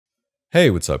Hey,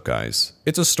 what's up guys?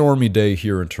 It's a stormy day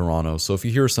here in Toronto, so if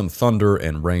you hear some thunder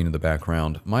and rain in the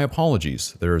background, my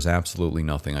apologies, there is absolutely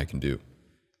nothing I can do.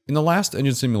 In the last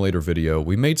engine simulator video,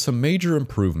 we made some major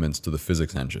improvements to the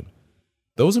physics engine.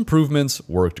 Those improvements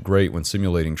worked great when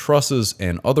simulating trusses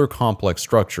and other complex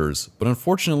structures, but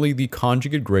unfortunately the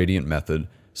conjugate gradient method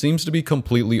seems to be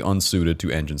completely unsuited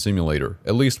to engine simulator,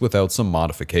 at least without some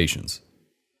modifications.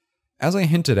 As I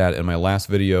hinted at in my last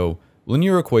video,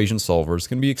 linear equation solvers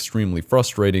can be extremely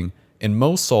frustrating, and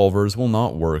most solvers will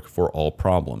not work for all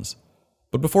problems.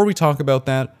 But before we talk about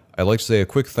that, I'd like to say a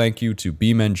quick thank you to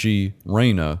BeamNG,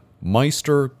 Reina,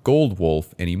 Meister,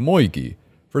 Goldwolf, and Imoigi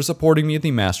for supporting me at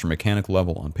the Master Mechanic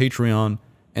level on Patreon,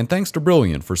 and thanks to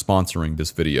Brilliant for sponsoring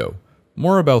this video.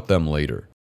 More about them later.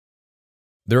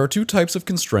 There are two types of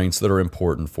constraints that are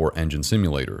important for Engine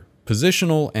Simulator: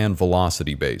 positional and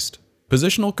velocity based.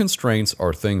 Positional constraints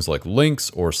are things like links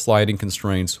or sliding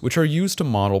constraints, which are used to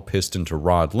model piston to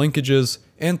rod linkages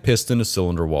and piston to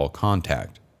cylinder wall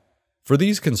contact. For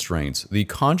these constraints, the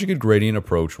conjugate gradient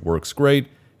approach works great,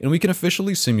 and we can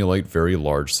officially simulate very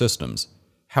large systems.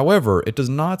 However, it does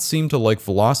not seem to like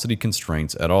velocity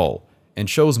constraints at all, and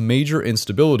shows major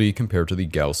instability compared to the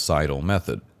Gauss-Seidel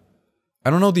method. I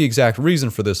don't know the exact reason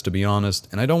for this, to be honest,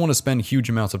 and I don't want to spend huge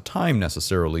amounts of time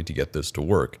necessarily to get this to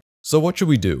work. So what should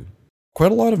we do?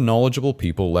 Quite a lot of knowledgeable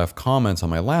people left comments on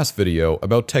my last video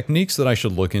about techniques that I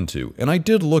should look into, and I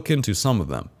did look into some of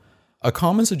them. A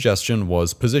common suggestion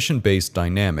was position-based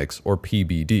dynamics, or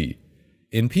PBD.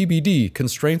 In PBD,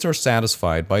 constraints are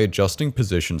satisfied by adjusting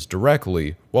positions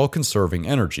directly while conserving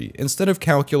energy, instead of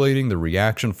calculating the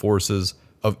reaction forces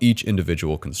of each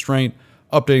individual constraint,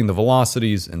 updating the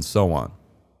velocities, and so on.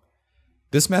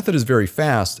 This method is very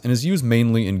fast and is used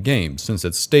mainly in games since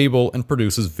it's stable and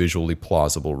produces visually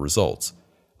plausible results.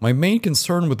 My main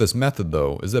concern with this method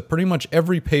though is that pretty much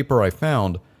every paper I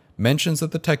found mentions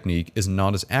that the technique is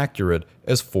not as accurate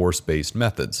as force-based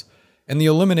methods, and the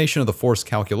elimination of the force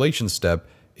calculation step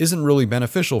isn't really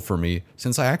beneficial for me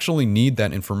since I actually need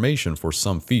that information for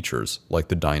some features, like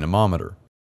the dynamometer.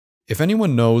 If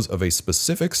anyone knows of a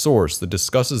specific source that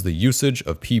discusses the usage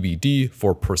of PBD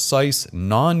for precise,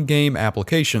 non-game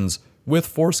applications with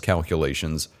force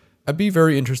calculations, I'd be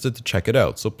very interested to check it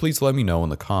out, so please let me know in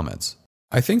the comments.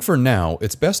 I think for now,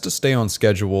 it's best to stay on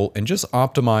schedule and just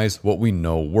optimize what we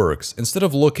know works, instead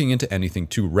of looking into anything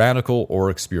too radical or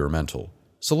experimental.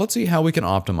 So let's see how we can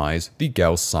optimize the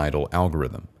Gauss-Seidel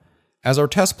algorithm. As our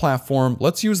test platform,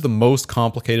 let's use the most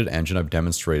complicated engine I've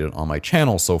demonstrated on my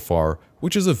channel so far,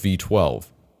 which is a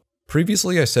V12.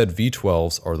 Previously I said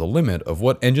V12s are the limit of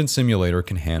what Engine Simulator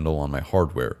can handle on my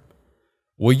hardware.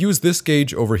 We'll use this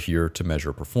gauge over here to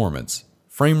measure performance.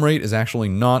 Frame rate is actually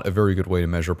not a very good way to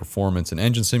measure performance in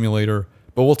Engine Simulator,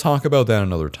 but we'll talk about that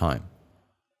another time.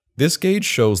 This gauge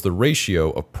shows the ratio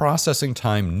of processing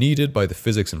time needed by the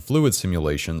physics and fluid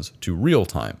simulations to real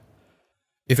time.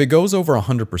 If it goes over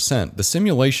 100%, the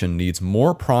simulation needs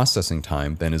more processing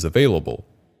time than is available.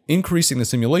 Increasing the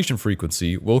simulation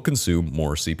frequency will consume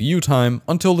more CPU time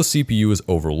until the CPU is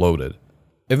overloaded.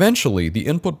 Eventually, the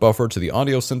input buffer to the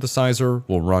audio synthesizer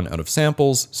will run out of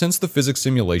samples since the physics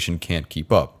simulation can't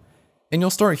keep up, and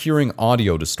you'll start hearing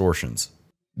audio distortions.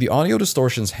 The audio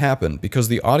distortions happen because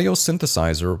the audio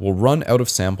synthesizer will run out of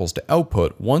samples to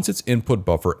output once its input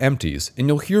buffer empties, and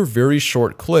you'll hear very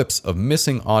short clips of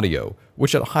missing audio,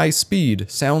 which at high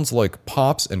speed sounds like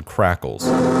pops and crackles.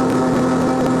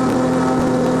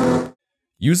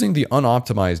 Using the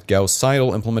unoptimized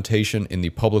Gauss-Seidel implementation in the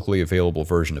publicly available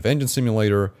version of Engine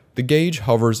Simulator, the gauge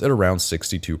hovers at around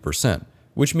 62%,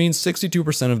 which means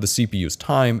 62% of the CPU's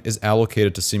time is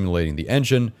allocated to simulating the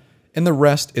engine, and the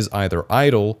rest is either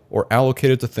idle or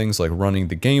allocated to things like running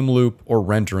the game loop or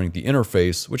rendering the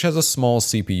interface, which has a small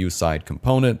CPU side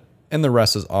component, and the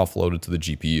rest is offloaded to the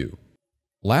GPU.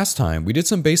 Last time, we did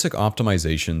some basic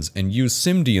optimizations and used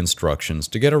SIMD instructions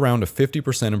to get around a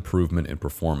 50% improvement in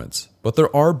performance, but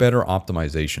there are better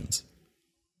optimizations.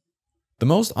 The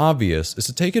most obvious is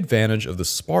to take advantage of the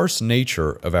sparse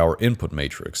nature of our input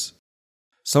matrix.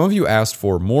 Some of you asked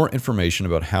for more information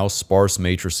about how sparse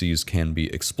matrices can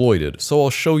be exploited, so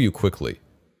I'll show you quickly.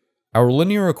 Our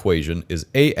linear equation is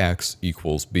AX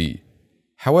equals B.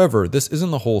 However, this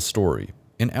isn't the whole story.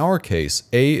 In our case,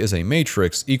 A is a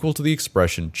matrix equal to the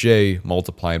expression J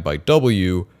multiplied by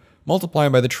W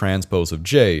multiplied by the transpose of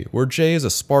J, where J is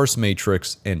a sparse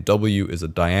matrix and W is a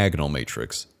diagonal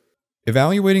matrix.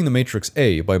 Evaluating the matrix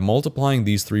A by multiplying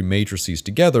these three matrices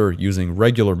together using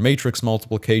regular matrix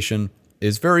multiplication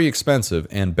is very expensive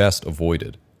and best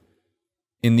avoided.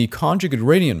 In the conjugate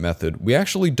gradient method, we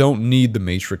actually don't need the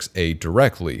matrix A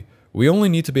directly. we only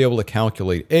need to be able to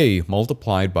calculate A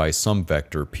multiplied by some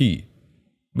vector P.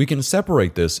 We can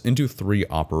separate this into 3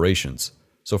 operations.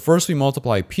 So first we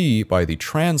multiply P by the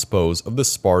transpose of the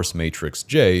sparse matrix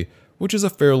J, which is a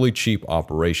fairly cheap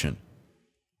operation.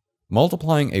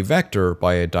 Multiplying a vector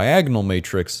by a diagonal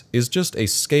matrix is just a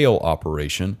scale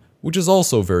operation, which is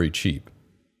also very cheap.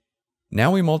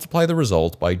 Now we multiply the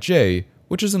result by J,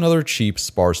 which is another cheap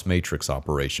sparse matrix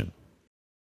operation.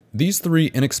 These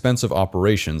 3 inexpensive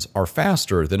operations are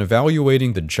faster than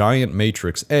evaluating the giant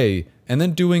matrix A and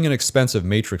then doing an expensive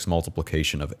matrix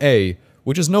multiplication of A,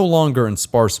 which is no longer in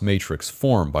sparse matrix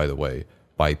form, by the way,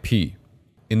 by P.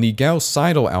 In the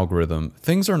Gauss-Seidel algorithm,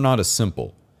 things are not as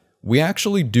simple. We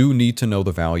actually do need to know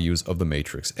the values of the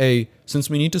matrix A, since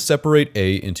we need to separate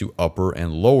A into upper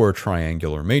and lower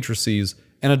triangular matrices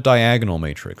and a diagonal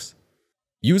matrix.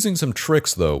 Using some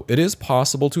tricks though, it is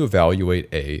possible to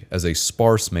evaluate A as a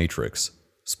sparse matrix.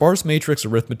 Sparse matrix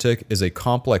arithmetic is a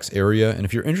complex area, and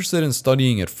if you're interested in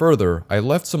studying it further, I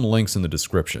left some links in the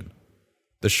description.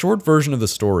 The short version of the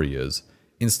story is,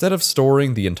 instead of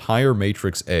storing the entire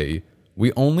matrix A,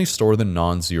 we only store the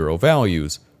non-zero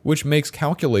values, which makes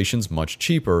calculations much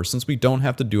cheaper since we don't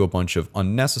have to do a bunch of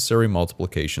unnecessary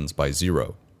multiplications by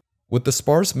 0. With the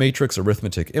sparse matrix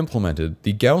arithmetic implemented,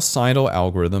 the Gauss-Seidel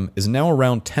algorithm is now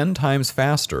around 10 times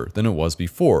faster than it was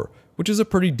before, which is a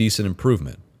pretty decent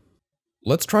improvement.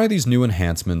 Let's try these new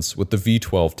enhancements with the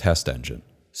V12 test engine.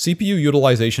 CPU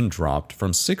utilization dropped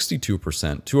from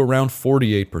 62% to around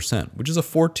 48%, which is a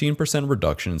 14%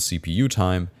 reduction in CPU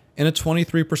time and a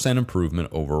 23% improvement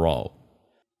overall.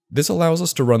 This allows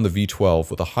us to run the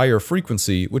V12 with a higher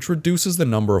frequency, which reduces the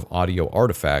number of audio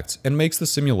artifacts and makes the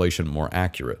simulation more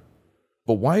accurate.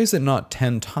 But why is it not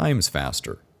 10 times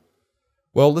faster?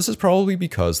 Well, this is probably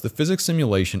because the physics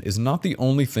simulation is not the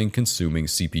only thing consuming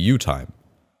CPU time.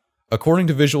 According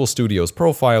to Visual Studio's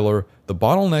profiler, the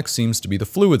bottleneck seems to be the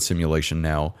fluid simulation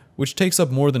now, which takes up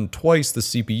more than twice the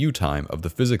CPU time of the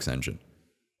physics engine.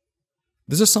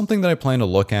 This is something that I plan to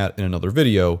look at in another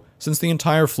video, since the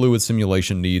entire fluid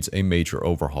simulation needs a major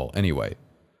overhaul anyway.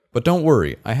 But don't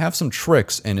worry, I have some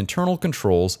tricks and internal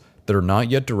controls that are not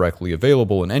yet directly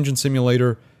available in Engine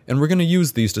Simulator, and we're going to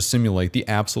use these to simulate the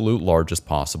absolute largest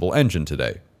possible engine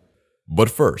today.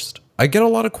 But first, I get a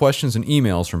lot of questions and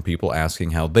emails from people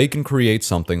asking how they can create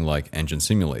something like Engine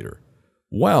Simulator.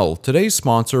 Well, today's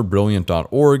sponsor,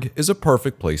 Brilliant.org, is a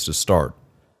perfect place to start.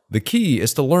 The key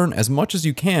is to learn as much as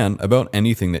you can about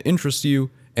anything that interests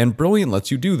you, and Brilliant lets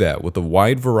you do that with a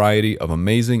wide variety of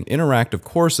amazing interactive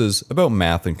courses about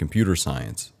math and computer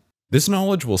science. This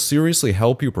knowledge will seriously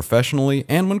help you professionally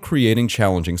and when creating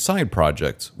challenging side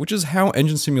projects, which is how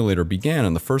Engine Simulator began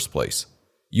in the first place.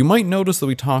 You might notice that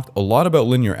we talked a lot about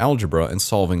linear algebra and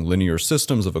solving linear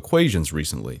systems of equations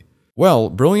recently. Well,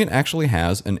 Brilliant actually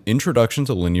has an Introduction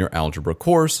to Linear Algebra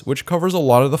course which covers a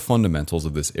lot of the fundamentals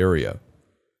of this area.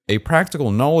 A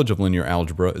practical knowledge of linear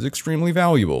algebra is extremely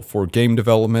valuable for game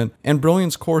development, and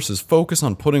Brilliant's courses focus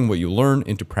on putting what you learn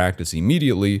into practice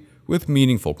immediately with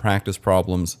meaningful practice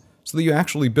problems so that you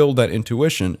actually build that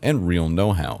intuition and real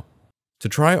know-how. To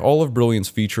try all of Brilliant's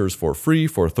features for free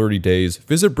for 30 days,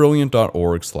 visit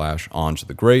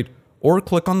brilliant.org/ontothegreat or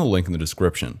click on the link in the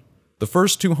description. The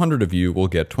first 200 of you will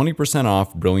get 20%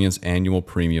 off Brilliant's annual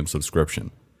premium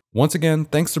subscription. Once again,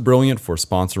 thanks to Brilliant for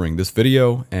sponsoring this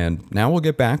video, and now we'll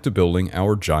get back to building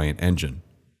our giant engine.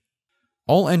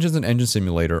 All engines in Engine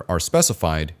Simulator are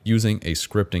specified using a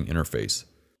scripting interface.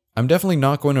 I'm definitely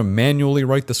not going to manually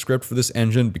write the script for this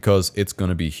engine because it's going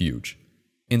to be huge.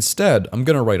 Instead, I'm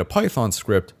going to write a Python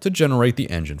script to generate the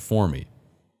engine for me.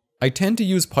 I tend to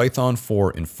use Python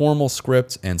for informal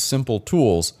scripts and simple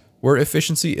tools where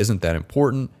efficiency isn't that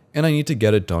important and I need to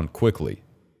get it done quickly.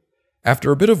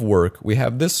 After a bit of work, we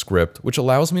have this script which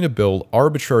allows me to build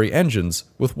arbitrary engines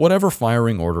with whatever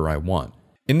firing order I want.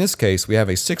 In this case, we have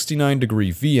a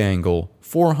 69-degree V angle,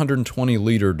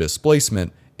 420-liter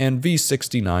displacement, and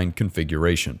V69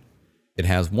 configuration. It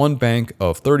has one bank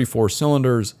of 34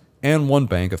 cylinders and one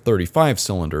bank of 35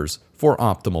 cylinders for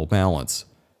optimal balance.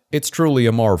 It's truly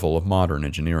a marvel of modern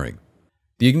engineering.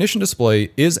 The ignition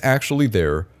display is actually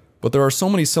there, but there are so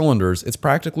many cylinders it's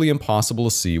practically impossible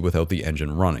to see without the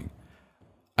engine running.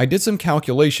 I did some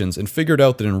calculations and figured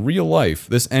out that in real life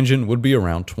this engine would be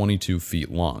around 22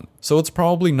 feet long, so it's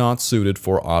probably not suited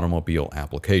for automobile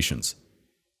applications.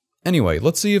 Anyway,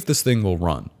 let's see if this thing will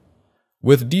run.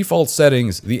 With default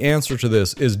settings, the answer to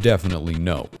this is definitely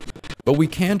no. But we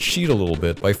can cheat a little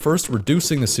bit by first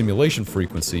reducing the simulation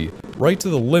frequency right to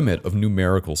the limit of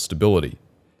numerical stability.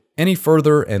 Any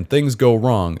further and things go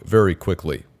wrong very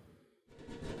quickly.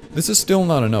 This is still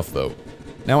not enough though.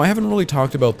 Now, I haven't really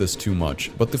talked about this too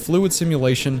much, but the fluid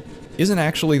simulation isn't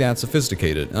actually that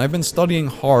sophisticated, and I've been studying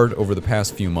hard over the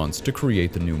past few months to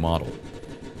create the new model.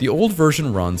 The old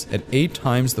version runs at 8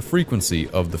 times the frequency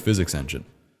of the physics engine.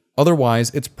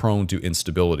 Otherwise, it's prone to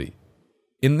instability.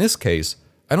 In this case,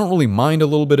 I don't really mind a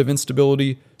little bit of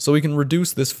instability, so we can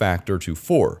reduce this factor to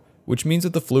 4, which means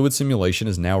that the fluid simulation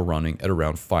is now running at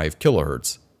around 5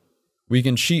 kHz. We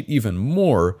can cheat even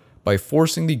more by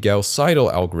forcing the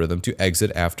Gauss-Seidel algorithm to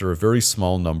exit after a very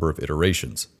small number of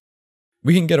iterations.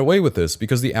 We can get away with this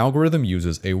because the algorithm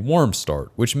uses a warm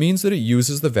start, which means that it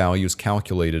uses the values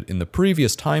calculated in the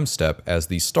previous time step as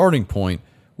the starting point,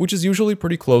 which is usually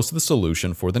pretty close to the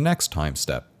solution for the next time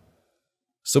step.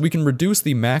 So we can reduce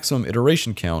the maximum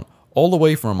iteration count all the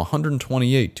way from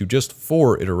 128 to just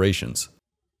 4 iterations.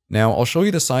 Now, I'll show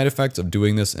you the side effects of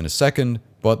doing this in a second,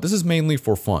 but this is mainly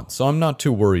for fun, so I'm not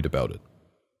too worried about it.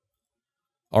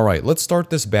 Alright, let's start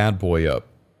this bad boy up.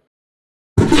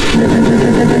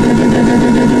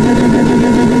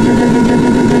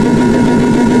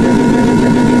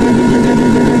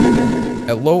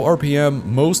 At low RPM,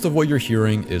 most of what you're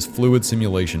hearing is fluid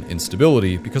simulation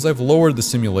instability because I've lowered the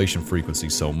simulation frequency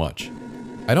so much.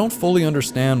 I don't fully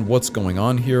understand what's going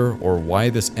on here or why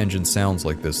this engine sounds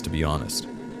like this, to be honest.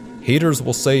 Haters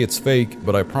will say it's fake,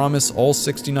 but I promise all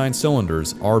 69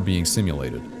 cylinders are being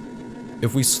simulated.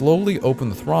 If we slowly open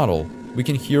the throttle, we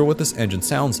can hear what this engine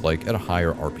sounds like at a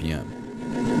higher RPM.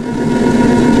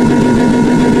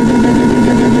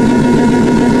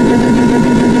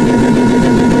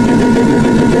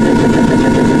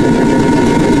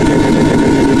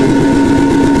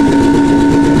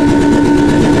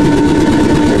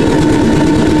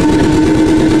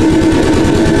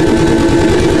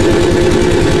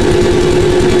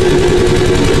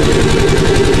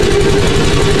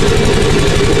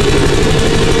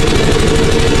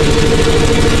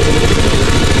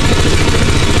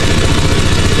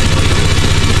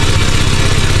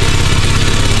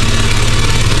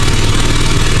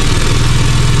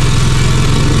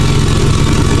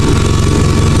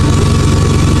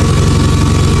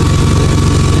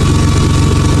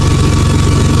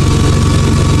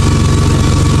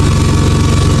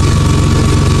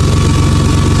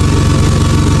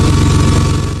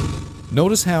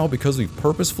 Notice how, because we've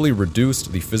purposefully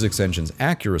reduced the physics engine's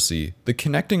accuracy, the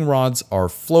connecting rods are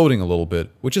floating a little bit,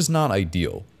 which is not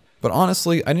ideal. But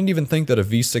honestly, I didn't even think that a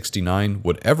V69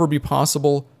 would ever be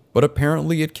possible, but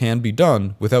apparently it can be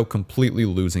done without completely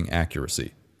losing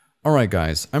accuracy. Alright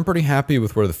guys, I'm pretty happy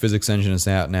with where the physics engine is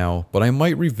at now, but I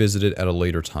might revisit it at a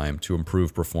later time to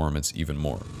improve performance even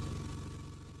more.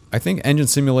 I think Engine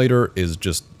Simulator is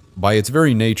just, by its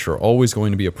very nature, always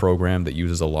going to be a program that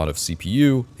uses a lot of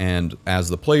CPU, and as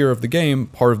the player of the game,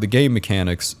 part of the game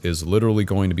mechanics is literally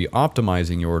going to be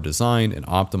optimizing your design and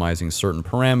optimizing certain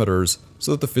parameters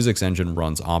so that the physics engine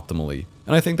runs optimally.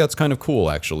 And I think that's kind of cool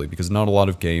actually, because not a lot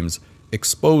of games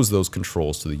expose those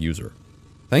controls to the user.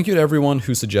 Thank you to everyone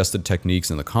who suggested techniques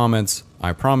in the comments.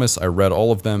 I promise I read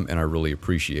all of them and I really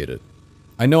appreciate it.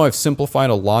 I know I've simplified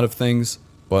a lot of things,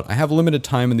 but I have limited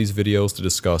time in these videos to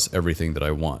discuss everything that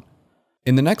I want.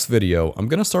 In the next video, I'm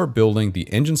going to start building the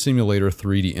Engine Simulator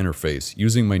 3D interface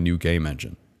using my new game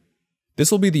engine. This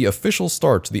will be the official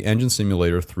start to the Engine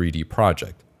Simulator 3D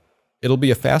project. It'll be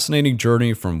a fascinating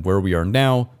journey from where we are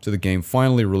now to the game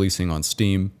finally releasing on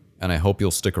Steam, and I hope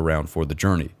you'll stick around for the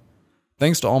journey.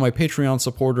 Thanks to all my Patreon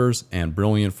supporters and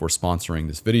Brilliant for sponsoring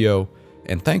this video,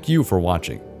 and thank you for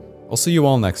watching. I'll see you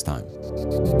all next time.